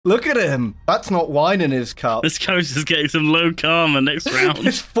Look at him. That's not wine in his cup. This coach is getting some low karma next round.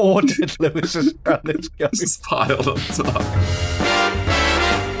 There's 4 dead Lewises around this guy. Just piled up top.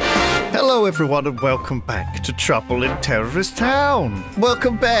 Hello everyone and welcome back to Trouble in Terrorist Town.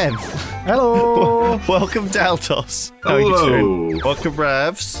 Welcome Ben. Hello. Welcome Daltos. How are you doing? Welcome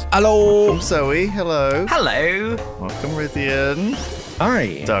Ravs. Hello. Welcome Zoe. Hello. Hello. Welcome Rithian.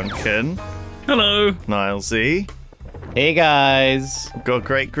 Hi. Duncan. Hello. Nilesy. Hey guys. We've got a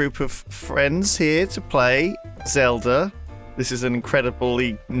great group of friends here to play Zelda. This is an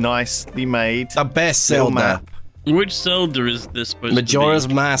incredibly nicely made The best little Zelda. map. Which Zelda is this supposed Majora's to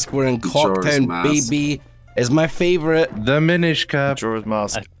be? Mask. We're in Majora's Cocktown, Mask. baby. Is my favorite. The Minish Cap. Majora's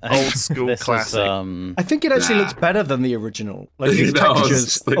Mask. I Old school this classic. Is, I think it actually Nah. looks better than the original. Like, You these know, I was textures,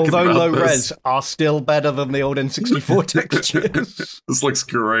 just thinking although about low this. res, are still better than the old N64 textures. This looks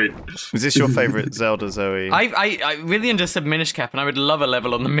great. Is this your favourite Zelda, Zoe? I really understood Minish Cap, and I would love a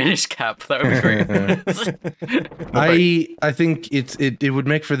level on the Minish Cap. That would be great. I think it would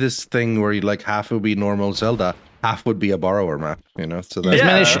make for this thing where like half would be normal Zelda, half would be a borrower map. You know, so that's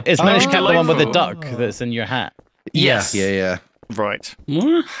Yeah. Is Minish Cap the one with the delightful. duck that's in your hat? Yes. yeah. Right.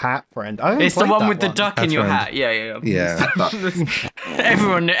 What? Hat friend. I haven't It's the played one that with the duck in That's your right. hat. Yeah. Yeah.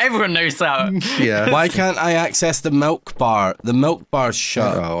 Everyone knows that. Yeah. Why can't I access the milk bar? The milk bar's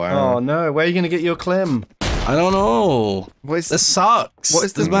shut. Oh wow. Oh no, where are you going to get your Clem? I don't know. What This sucks.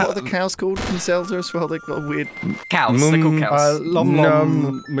 is This what are the cows called in Zelda as well? They've got a weird... Cows. They're called cows.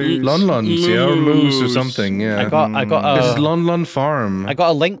 Lom Moose. Lonlons, yeah, or moose or Moose. something. Yeah. I got This is a Lonlon Farm. I got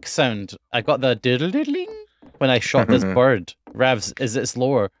a link sound. I got the diddle diddling when I shot this bird. Ravs, is it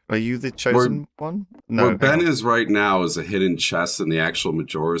slower? Are you the chosen one? Where Ben hang on. is right now is a hidden chest in the actual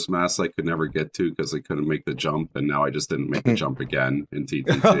Majora's Mask I could never get to because I couldn't make the jump, and now I just didn't make the jump again in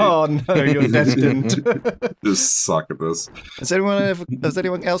TTT. Oh no, you're destined. Just suck at this. Has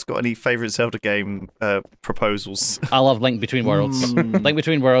anyone else got any favourite Zelda game proposals? I love Link Between Worlds. Link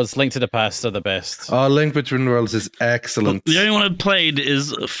Between Worlds, Link to the Past are the best. Oh, Link Between Worlds is excellent. The only one I've played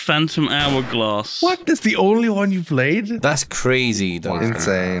is Phantom Hourglass. What? That's the only one you played? That's crazy, Duncan.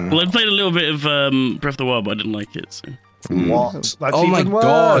 Insane. Well, I played a little bit of Breath of the Wild, but I didn't like it. So. What? That's Oh my even worse.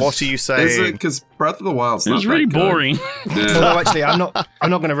 God. What are you Is saying? it? Because Breath of the Wild's It not was really that good. boring. Yeah. Although actually, I'm not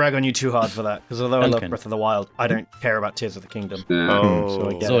going to rag on you too hard for that, because although I love Duncan. Breath of the Wild, I don't care about Tears of the Kingdom. Yeah. So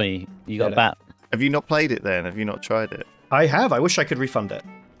I get it. Zoe, you got Get it. bat. Have you not played it then? Have you not tried it? I have. I wish I could refund it.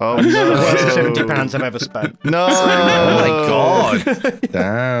 Oh The no! worst £70 I've ever spent. No! Oh my god.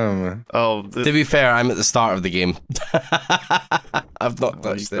 Damn. Oh, To be fair, I'm at the start of the game. I've not you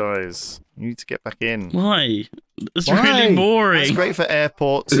touched it. guys, you need to get back in. Why? It's Why? really boring. It's great for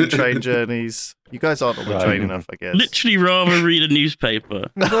airports and train journeys. You guys aren't on the train enough, I guess. Literally rather read a newspaper.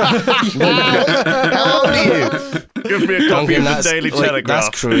 How old are you? Give me a copy Duncan, of the Daily Telegraph. that's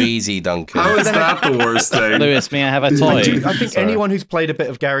crazy, Duncan. How is that the worst thing? Lewis, may I have a toy? I think anyone who's played a bit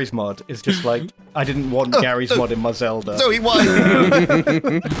of Garry's mod is just like, I didn't want Garry's mod in my Zelda. Zoe, why?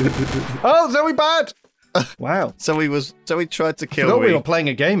 Oh, Zoe bad! Wow. Zoe tried to kill Forgot we me. were playing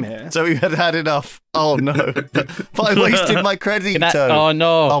a game here. Zoe had had enough. Oh no! But I wasted my credito. Oh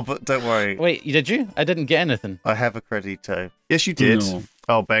no! Oh, but don't worry. Wait, did you? I didn't get anything. I have a credito. Yes, you did. No.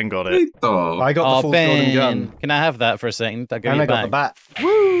 Oh, Ben got it. Oh. I got the Oh full golden Ben, gun. can I have that for a second? I'll give And you I got the back. bat.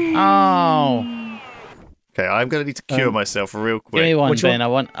 Oh, Okay, I'm gonna need to cure myself real give me quick. one, Which Ben.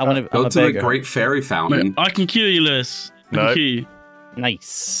 one? I want to. Go I'm a to the beggar. Great Fairy Fountain. I can cure you, Lewis. I No. can cure you.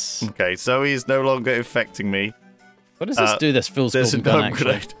 Nice. Okay, Zoe is no longer infecting me. What does this do? This fool's There's a golden gun, dome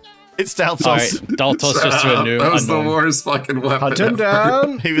actually. grenade. It's down to Sorry, Daltos just threw a new. That was the unknown. worst fucking weapon. Hunt him ever.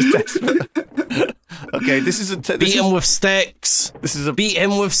 down. He was desperate. Okay, this is a. Beat him with sticks. This is a. Beat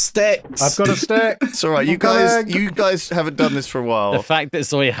him with sticks. I've got a stick. It's all right. You guys haven't done this for a while. The fact that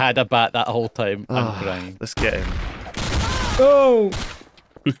Zoe had a bat that whole time, I'm crying. Let's get him. Oh.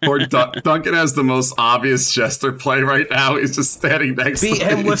 Poor Duncan has the most obvious jester play right now. He's just standing next Beat to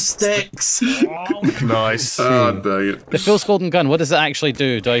him me. with sticks. Nice. Oh, dang it. The fool's golden gun. What does it actually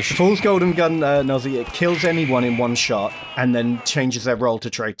do? Do I? Fool's golden gun, Nozzy, it kills anyone in one shot and then changes their role to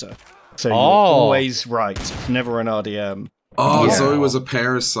traitor. So you're always right. It's never an RDM. Oh, Yeah. Zoe was a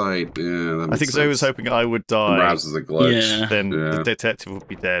parasite. Yeah, that I makes think Zoe was sense. hoping I would die. Ravs is a glitch. Yeah. Then Yeah. the detective would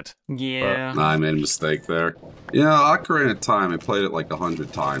be dead. Yeah. Nah, I made a mistake there. Yeah, Ocarina of Time, I played it like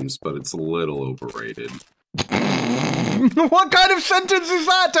 100 times, but it's a little overrated. What kind of sentence is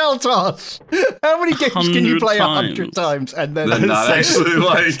that, Eltos? How many games can you play 100 times and then not actually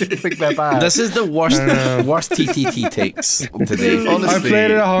like think they're bad? This is the worst TTT takes today. I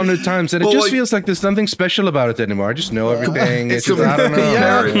played it 100 times, and it just feels like there's nothing special about it anymore. I just know everything. It's just, I don't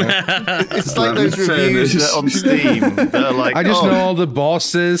know. It's like those reviews that on Steam that are like, I just know all the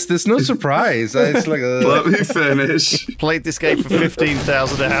bosses. There's no surprise. It's like, let me finish. Played this game for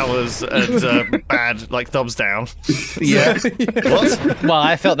 15,000 hours and bad, like thumbs down. yeah. What? Well,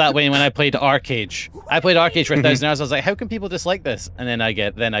 I felt that way when I played Arcade. I played Arcade for 1,000 hours. I was like, how can people dislike this? And then I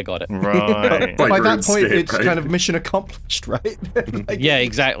got it. Right. By that point, RuneScape, it's right? kind of mission accomplished, right? Like, Yeah,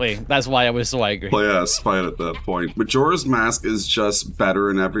 exactly. That's why I was so angry. Well, yeah, spite at that point. Majora's Mask is just better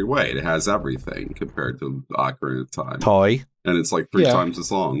in every way. It has everything compared to Ocarina of Time. Toy. And it's like 3 times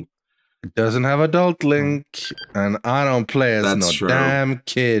as long. It doesn't have adult Link, and I don't play as That's no true. damn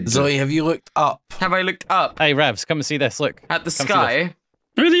kid. Zoe, have you looked up? Have I looked up Hey, Ravs, come and see this. Look. at the Come see sky?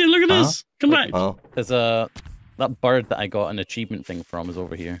 Really? Look at this. Come back. Oh, There's that bird that I got an achievement thing from is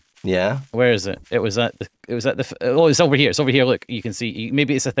over here. yeah. Where is it? It was at the. Oh, it's over here. It's over here. Look, you can see.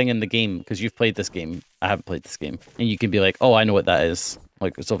 Maybe it's a thing in the game because you've played this game. I haven't played this game, and you can be like, oh, I know what that is.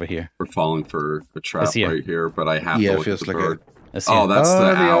 Like it's over here. We're falling for a trap It's here. right here, but I have Yeah, to it look feels at the like bird. It's Oh, here. that's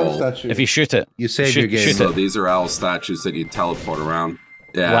the owl. statue. If you shoot it, You saved shoot- your game. shoot So it. these are owl statues that you teleport around.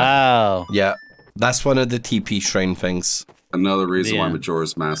 Yeah. Wow. Yeah. That's one of the TP shrine things. Another reason why Yeah.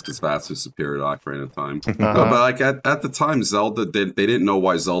 Majora's Mask is vastly superior to Ocarina of Time. But like at the time, Zelda, they didn't know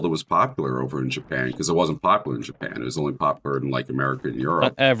why Zelda was popular over in Japan because it wasn't popular in Japan. It was only popular in like America and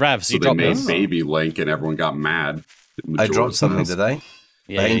Europe. Ravs, So you they dropped made this. Baby Link and everyone got mad. I dropped something, Mask. did I?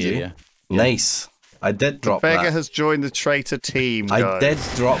 Yeah, Behind yeah, you. yeah. Nice. I did drop Beggar that. has joined the traitor team, I guys. did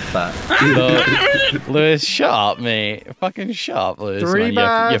drop that. Lewis, shut up, mate. Fucking shut up, Lewis. Three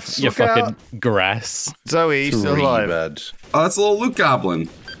man. bats, You're look fucking out. grass. Zoe, you still Three alive? bad. Oh, that's a little loot goblin.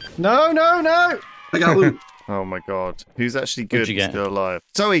 No, no, no. I got loot. Oh my god. Who's actually good What'd you and get? still alive?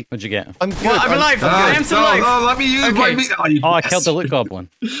 Zoe, What'd you get? I'm good. Well, I'm alive. I am still no, alive. no, let me use Okay. you Oh, I killed the loot goblin.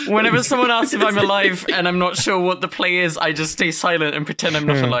 Whenever someone asks if I'm alive and I'm not sure what the play is, I just stay silent and pretend I'm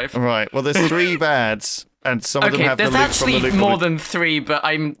not alive. Right, well, there's 3 bads, and some of them Okay, have the there's loot from the actually loot more goblin. than 3, but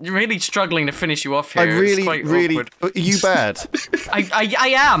I'm really struggling to finish you off here. I really, it's quite really... awkward. Are you bad?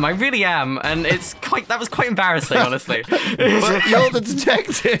 I am. I really am, and that was quite embarrassing, honestly. But you're the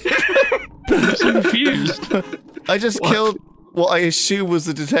detective. I'm so confused. I just killed what I assume was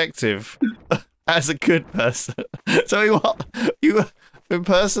the detective as a good person. So what? You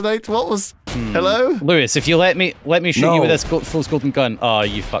impersonate? What was... Hello? Lewis, if you let me shoot No. you with this full golden gun. Oh,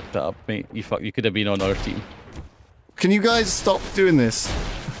 you fucked that up, mate. You could have been on our team. Can you guys stop doing this?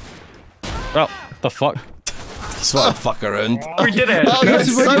 Oh, the fuck? Just want to fuck around. We did it. Oh,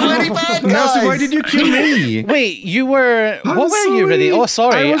 there's so many bad guys! Now, so why did you kill me? Wait, you were. What were you really? Oh,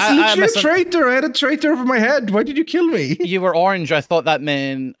 sorry. I was literally a must have- traitor. I had a traitor over my head. Why did you kill me? You were orange. I thought that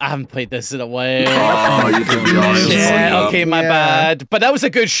meant I haven't played this in a while. Oh, you did the honors. Yeah, okay, my Yeah. bad. But that was a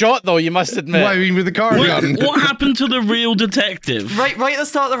good shot, though. You must admit. Why, I mean, with the car gun? What happened to the real detective? Right at the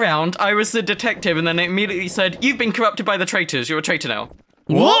start of the round, I was the detective, and then it immediately said, "You've been corrupted by the traitors. You're a traitor now."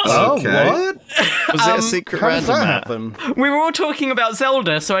 What? Okay. What? Was it a secret How does random that map? happen? We were all talking about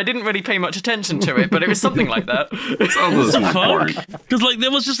Zelda, so I didn't really pay much attention to it, but it was something like that. Zelda's more important. Because like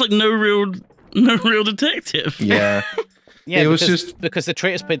there was just like no real detective. Yeah. Yeah, It was because the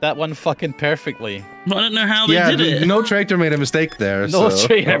traitors played that one fucking perfectly. But I don't know how they Yeah, did it. no traitor made a mistake there. No so.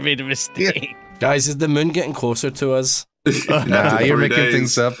 traitor made a mistake. Guys, is the moon getting closer to us? Nah, After you're 3 making days.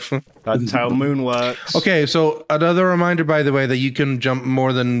 things up. That's how moon works. Okay, so another reminder, by the way, that you can jump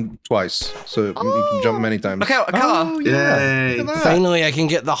more than twice. So you can jump many times. Okay, a car. Oh, yeah. Yay. Look at that. Finally, I can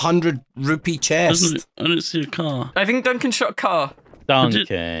get the 100 rupee chest. I don't see a car. I think Duncan shot a car.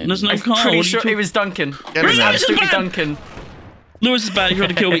 Duncan. There's no I'm cer pretty what are sure you it was Duncan. Get It was in there. absolutely This is Duncan. Lewis is bad. He tried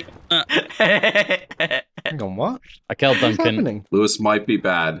to kill me. Hang on, what? I killed What's Duncan. happening? Lewis might be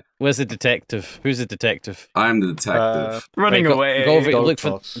bad. Where's the detective? Who's the detective? I'm the detective. Running Right, away. Go over, Dog look for.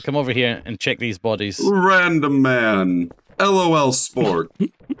 toss. Come over here and check these bodies. Random man. LOL sport. They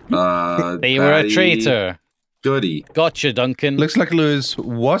were a baddie, traitor. Goody. Gotcha, Duncan. Looks like Lewis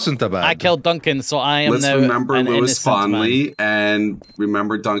wasn't a bad. I killed Duncan, so I am Let's now remember an Lewis innocent man. fondly and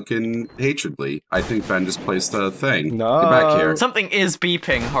remember Duncan hatredly. I think Ben just placed a thing. No. Get back here. Something is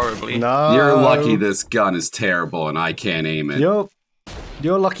beeping horribly. No. You're lucky this gun is terrible and I can't aim it.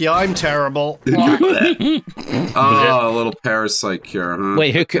 You're lucky I'm terrible. Oh, a little parasite cure, huh?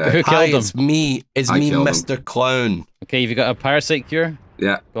 Wait, who Okay. killed Hi, him? it's me. It's I me, killed him. Mr. Clown. Okay, you've got a parasite cure.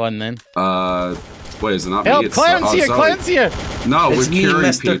 Yeah. Go on then. Wait, is it not Help! me? It's, Clown's here! Zoe. Clown's here! No, It's we're me, curing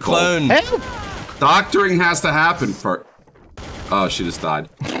Mr. people. Clown. Help! Doctoring has to happen for. Oh, she just died.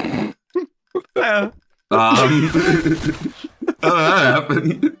 How did that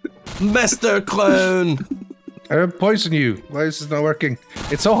happen? Mr. Clown. I poison you. Why is this not working?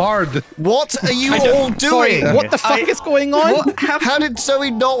 It's so hard. What are you all doing? What the fuck is going on? What happened? How did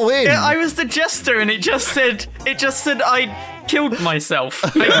Zoe not win? Yeah, I was the jester, and it just said I killed myself.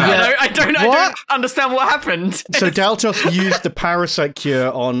 Like, I don't understand what happened. So Daltos used the parasite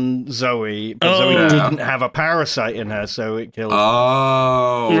cure on Zoe, but Zoe didn't have a parasite in her, so it killed her.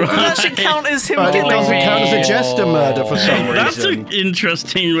 Oh. That should count as him But it killing doesn't me. count as a jester murder for some That's reason. an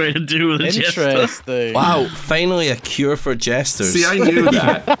interesting way to do it. Interesting. Wow, finally a cure for jesters. See, I knew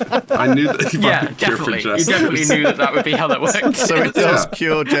that. I knew that. Yeah, definitely. You definitely knew that would be how that worked. So it does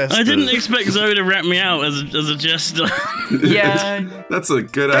cure jesters. I didn't expect Zoe to rat me out as a jester. Yeah. That's a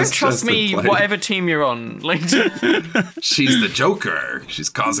good ass. Don't trust me, whatever team you're on. Like, she's the Joker. She's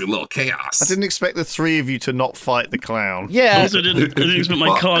causing a little chaos. I didn't expect the three of you to not fight the clown. Yeah. I also didn't expect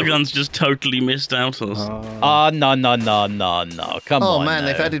my car guns just totally missed out us. No. Come on. Oh man, now.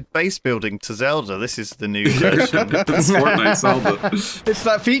 they've added base building to Zelda. This is the new version. It's Fortnite Zelda. It's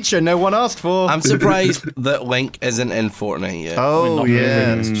that feature no one asked for. I'm surprised that Link isn't in Fortnite yet. Oh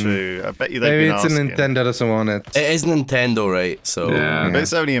yeah, that's true. I bet you they've Maybe been it's a asking. Nintendo doesn't want it. It is Nintendo, right? So Yeah. But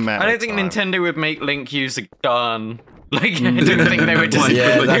it's only a matter. I don't of think time. Nintendo would make Link use a gun. Like, I don't think they would just.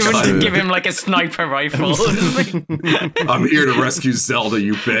 Yeah, they that's would true. just give him like a sniper rifle. I'm here to rescue Zelda,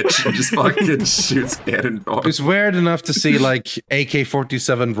 you bitch. And just fucking shoots Ganondorf. It's weird enough to see like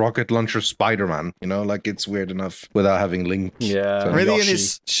AK-47 rocket launcher Spider-Man. You know, like it's weird enough without having Link. Yeah. So- Rithian Yoshi.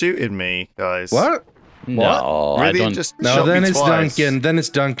 is shooting me, guys. What? No, I Rithian don't. just No, shot then me it's twice. Duncan. Then it's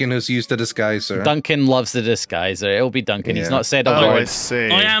Duncan who's used the disguiser. Duncan loves the disguiser. It'll be Duncan. He's Yeah. not said a Oh, I word. see.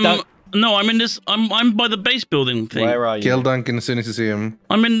 I am. Dun- No, I'm in this. I'm by the base building thing. Where are you? Kill Duncan as soon as you see him.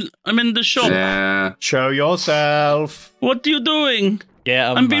 I'm in the shop. Yeah. Show yourself. What are you doing?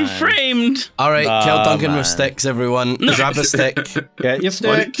 Yeah, I'm being framed. all right, kill Ah, Duncan man. with sticks, everyone. Grab a stick. Get your Why do you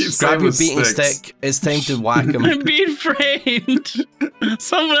stick. keep Grab saying your with beating sticks? stick. It's time to whack him. I'm being framed.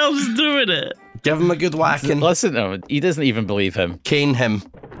 Someone else is doing it. Give him a good whacking. Listen to him. He doesn't even believe him. Cane him.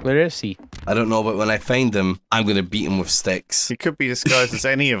 Where is he? I don't know, but when I find him, I'm gonna beat him with sticks. He could be disguised as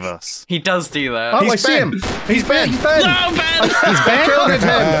any of us. He does do that. Oh, He's I see Ben. him. He's Ben. He's Ben. No, Ben. I killed him.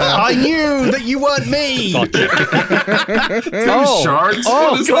 I knew that you weren't me. Two shards?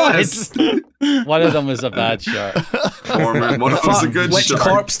 What is this? One of them was a bad shot. Foreman. One of them's a good Which shark.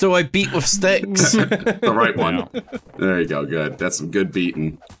 corpse do I beat with sticks? The right one. There you go. Good. That's some good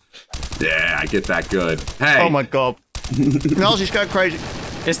beating. Yeah, I get that good. Hey. Oh my god. Nazi's going crazy.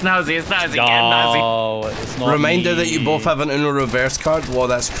 It's Nazi. It's Nazi. Get Nazi. No, it's not Reminder me. that you both have an Uno reverse card. Whoa,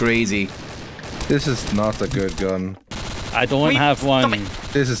 that's crazy. This is not a good gun. I don't Wait, have stop one. it.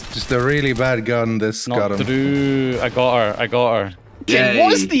 This is just a really bad gun. This got Not him. true. I got her. It Yay.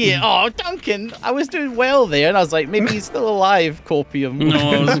 was the Duncan. I was doing well there, and I was like, maybe he's still alive. Copium.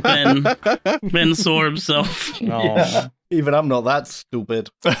 No, it was Ben. Ben saw himself. No. Even I'm not that stupid.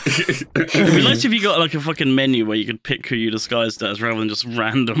 It'd be nice if you got like a fucking menu where you could pick who you disguised as rather than just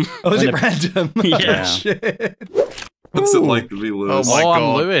random. Oh, is it random? Yeah. Shit. What's it like to be Lewis? Oh my I'm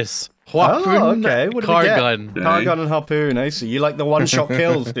God. Lewis. Oh, okay. What did we Car get? gun. Car gun and harpoon. I see. You like the one-shot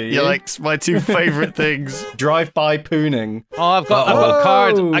kills, do you? You're like my two favorite things. drive-by pooning. Oh, I've got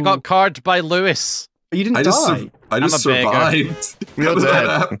card. I got card by Lewis. You didn't I just, die. I just I'm a beggar. survived. You're How did that dead.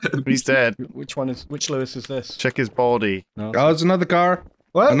 happen? He's dead. Which Lewis is this? Check his body. No. Oh, it's another car.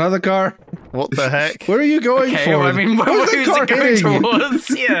 What? Another car. What the heck? Where are you going Okay, for? well, I mean, Where's who's the car it going heading?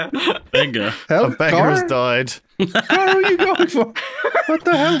 towards? Yeah. Beggar. A Help, beggar car? has died. Car are you going for? What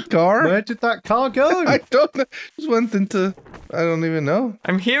the hell, car? Where did that car go? I don't know. Just went into. I don't even know.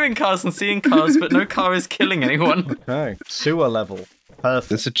 I'm hearing cars and seeing cars, but no car is killing anyone. Okay. Sewer level. Perfect.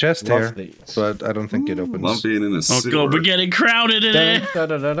 There's a chest Love here, these. but I don't think it opens. Love being in a Oh sewer. god, we're getting crowded in Dun, here. dun,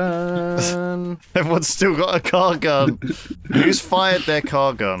 dun, dun, dun. Everyone's still got a car gun. Who's fired their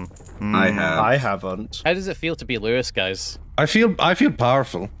car gun? I have. I haven't. How does it feel to be Lewis, guys? I feel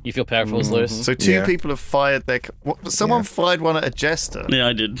powerful. You feel powerful as Lewis? So two Yeah. people have fired their. What, someone fired one at a jester. Yeah,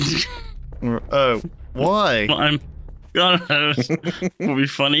 I did. Oh, why? But I'm. God knows. Will be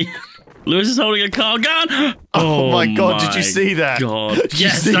funny. Lewis is holding a car gun. Oh my God, did you my see that? God. Did you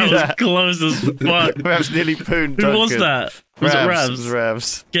Yes, see that that? was close as fuck. Perhaps nearly pooned. Who was Duncan. that? Was it It Ravs? was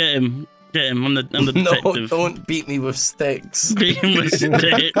Ravs. Get him. Get him. I'm the No, detective. don't beat me with sticks. Beat him with sticks.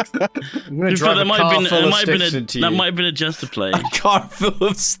 I'm going to That drive a might have car been, full it of might have been sticks a, into that you. might have been a jester play. Car full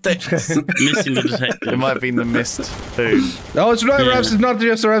of sticks. Missing the It detective. might have been the missed poon. No, it's not. Yeah. Ravs is not the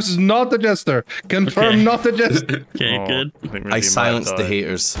jester. Ravs is not the jester. Confirm, Okay. not the jester. Okay, good. I think I Rizzy silenced might the have died.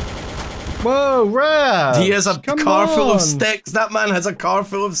 haters. Whoa, Ravs! He has a Come car full on. of sticks. That man has a car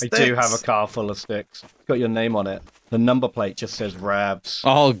full of I sticks. do have a car full of sticks. It's got your name on it. The number plate just says Ravs.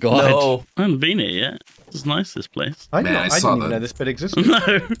 Oh god. No. I haven't been here yet. It's nice, this place. I Man, I didn't saw even that. know this bit existed.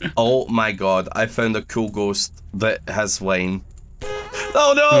 No. Oh my god, I found a cool ghost that has wine.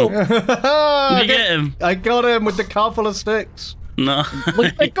 Oh no! Did you get him? I got him with the car full of sticks. No.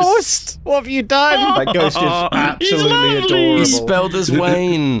 Look, the ghost! What have you done? That ghost is absolutely lovely. adorable. He spilled his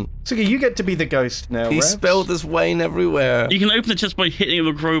wine. Sugi, you get to be the ghost now, He Ravs. spilled his wine everywhere. You can open the chest by hitting it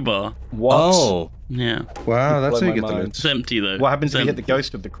with a crowbar. What? Oh. Yeah. Wow, that's Blow how you my get the mind. loot. It's empty, though. What happens if It's you hit the empty.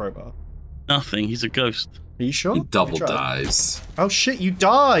 ghost with the crowbar? Nothing. He's a ghost. Are you sure? He double You tried? dies. Oh shit, you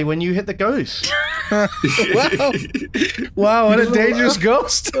die when you hit the ghost. Wow, what a dangerous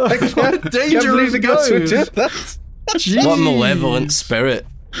ghost! I can't, dangerous the ghost would do ghost. that. What a malevolent spirit.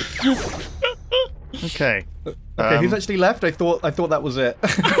 Okay. Okay, who's actually left? I thought that was it.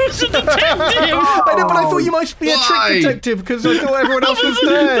 It's a detective! I know, but I thought you might be a Why? trick detective because I thought everyone else was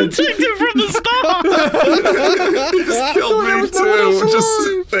dead. Detective from the start! Just killed me was no one else too. Just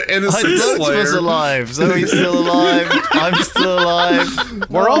alive. the I innocent Zoe was slayer. alive. Zoe's still alive. I'm still alive.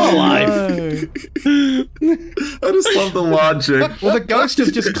 We're all alive. I just love the logic. Well, the ghost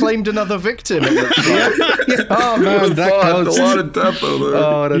has just claimed another victim. It looks like. Oh man, that Fun, ghost. a lot of death over there.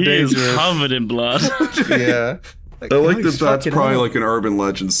 Oh, what a He is dangerous. covered in blood. Yeah. I like that Ghost, that's fucking probably hell. like an urban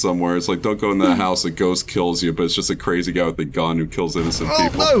legend somewhere. It's like, don't go in that house, a ghost kills you, but it's just a crazy guy with a gun who kills innocent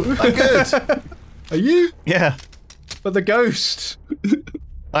people. Oh, I'm good. Are you? Yeah, But the ghost.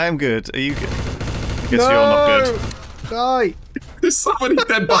 I am good. Are you good? I guess you're not good. Die. There's so many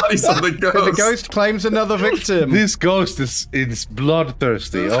dead bodies on the ghost. The ghost claims another victim. This ghost is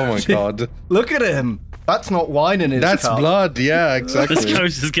bloodthirsty. Oh my god. Look at him. That's not wine in his That's cup. blood, yeah, This exactly.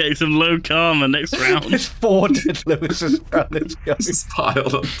 ghost is getting some low karma next round. There's 4 dead Lewises around this ghost. Just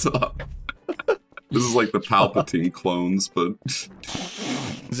piled on top. This is like the Palpatine clones, but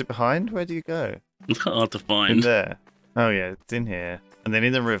Is it behind? Where do you go? It's hard to In find. there. Oh yeah, it's in here. And then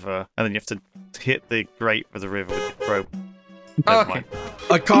in the river. And then you have to hit the grate of the river with the rope. Never mind.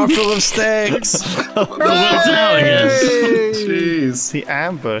 A car full of sticks. Well done, I guess. jeez. The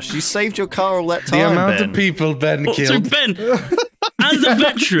ambush. You saved your car all that The time, amount Ben. of people Ben So killed. Ben, as a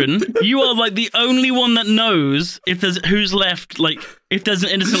veteran, you are like the only one that knows if there's who's left, like if there's an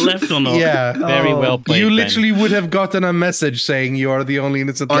innocent left or not. Yeah. Very well played. You Ben. literally would have gotten a message saying you are the only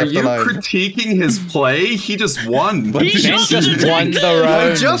innocent Are left you alive. critiquing his play? He just won. He Ben shot just the won the detective. I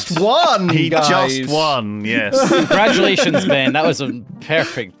round. just won, He guys. just won, yes. Congratulations, Ben. That was a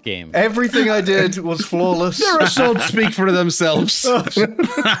perfect game. Everything I did was flawless. Their results speak for themselves.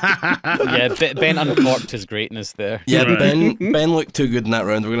 Yeah, Ben uncorked his greatness there. Yeah, Right. Ben looked too good in that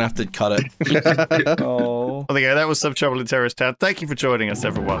round. We're gonna have to cut it. Oh. Well, there you go. That was Some Trouble in Terrorist Town. Thank you for joining us,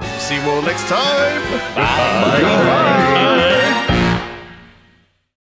 everyone. See you all next time. Bye. Bye.